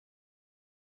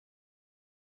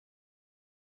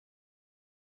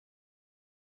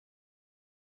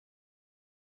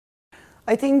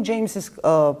I think James is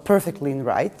perfectly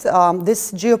right.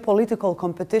 This geopolitical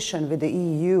competition with the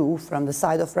EU from the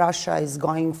side of Russia is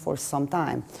going for some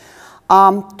time.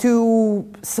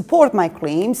 To support my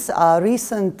claims, a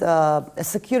recent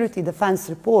security defense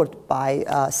report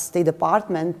by State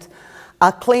Department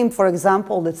claimed, for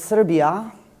example, that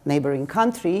Serbia, neighboring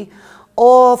country,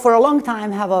 for a long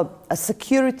time have a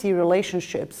security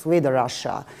relationships with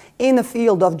Russia in the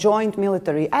field of joint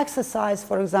military exercise,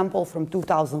 for example, from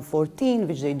 2014,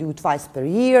 which they do twice per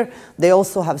year. They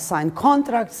also have signed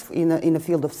contracts in the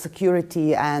field of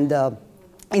security and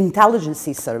intelligence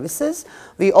services.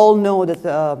 We all know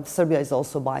that Serbia is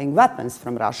also buying weapons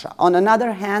from Russia. On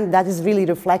another hand, that is really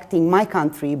reflecting my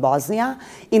country, Bosnia,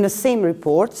 in the same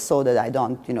report, so that I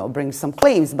don't, bring some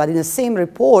claims, but in the same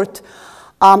report,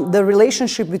 the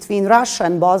relationship between Russia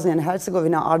and Bosnia and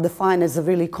Herzegovina are defined as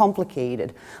really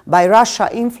complicated by Russia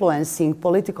influencing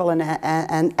political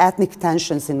and ethnic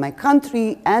tensions in my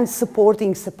country and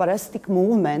supporting separatistic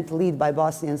movement led by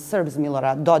Bosnian Serbs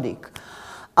Milorad Dodik.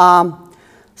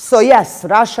 So yes,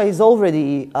 Russia is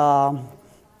already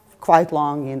quite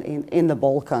long in the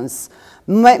Balkans.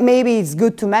 Maybe it's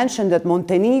good to mention that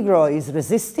Montenegro is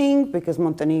resisting because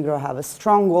Montenegro have a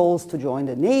strong goals to join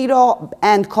the NATO,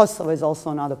 and Kosovo is also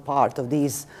another part of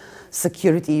these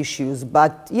security issues.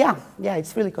 But yeah,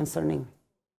 it's really concerning.